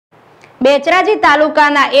બેચરાજી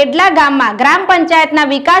તાલુકાના એડલા ગામમાં ગ્રામ પંચાયતના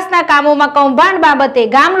વિકાસના કામોમાં કૌભાંડ બાબતે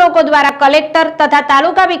ગામ લોકો દ્વારા કલેક્ટર તથા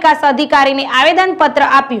તાલુકા વિકાસ અધિકારીને આવેદનપત્ર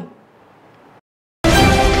આપ્યું।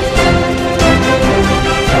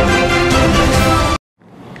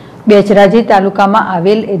 બેચરાજી તાલુકામાં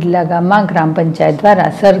આવેલ એડલા ગામમાં ગ્રામ પંચાયત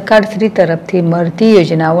દ્વારા સરકારશ્રી તરફથી મળતી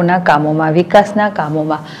યોજનાઓના કામોમાં વિકાસના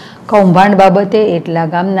કામોમાં કૌભાંડ બાબતે એડલા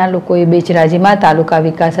ગામના લોકોએ બેચરાજીમાં તાલુકા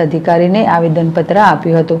વિકાસ અધિકારીને આવેદનપત્ર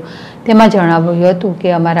આપ્યું હતું। તેમાં જણાવ્યું હતું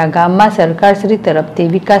કે અમારા ગામમાં સરકારશ્રી તરફથી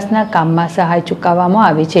વિકાસના કામમાં સહાય ચૂકવવામાં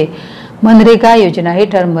આવી છે। મનરેગા યોજના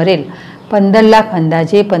હેઠળ મળેલ 15 લાખ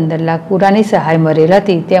અંદાજે 15 લાખ પૂરાની સહાય મળેલ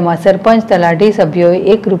હતી। તેમાં સરપંચ તલાટી સભ્યોએ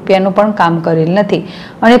 1 રૂપિયાનું પણ કામ કરેલ નથી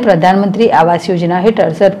અને પ્રધાનમંત્રી આવાસ યોજના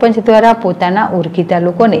હેઠળ સરપંચ દ્વારા પોતાના ઓળખીતા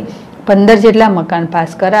લોકોને 15 જેટલા મકાન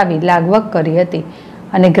પાસ કરાવી લાગવગ કરી હતી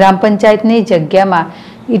અને ગ્રામ પંચાયતની જગ્યામાં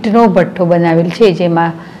ઈંટનો ભઠ્ઠો બનાવેલ છે,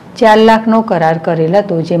 જેમાં 4 લાખનો કરાર કરેલ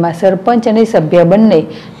હતો, જેમાં સરપંચ અને સભ્ય બંને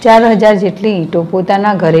 4000 જેટલી ઈંટો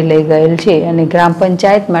પોતાના ઘરે લઈ ગયેલ છે અને ગ્રામ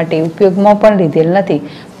પંચાયત માટે ઉપયોગમાં પણ લીધેલ નથી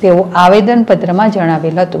તેવું આવેદનપત્રમાં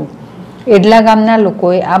જણાવેલ હતું। એડલા ગામના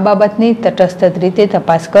લોકોએ આ બાબતની તટસ્થ રીતે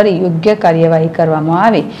તપાસ કરી યોગ્ય કાર્યવાહી કરવામાં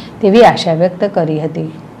આવે તેવી આશા વ્યક્ત કરી હતી।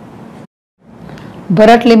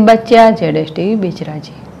 ભરત લીંબાચિયા, ZSTV,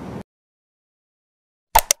 બેચરાજી।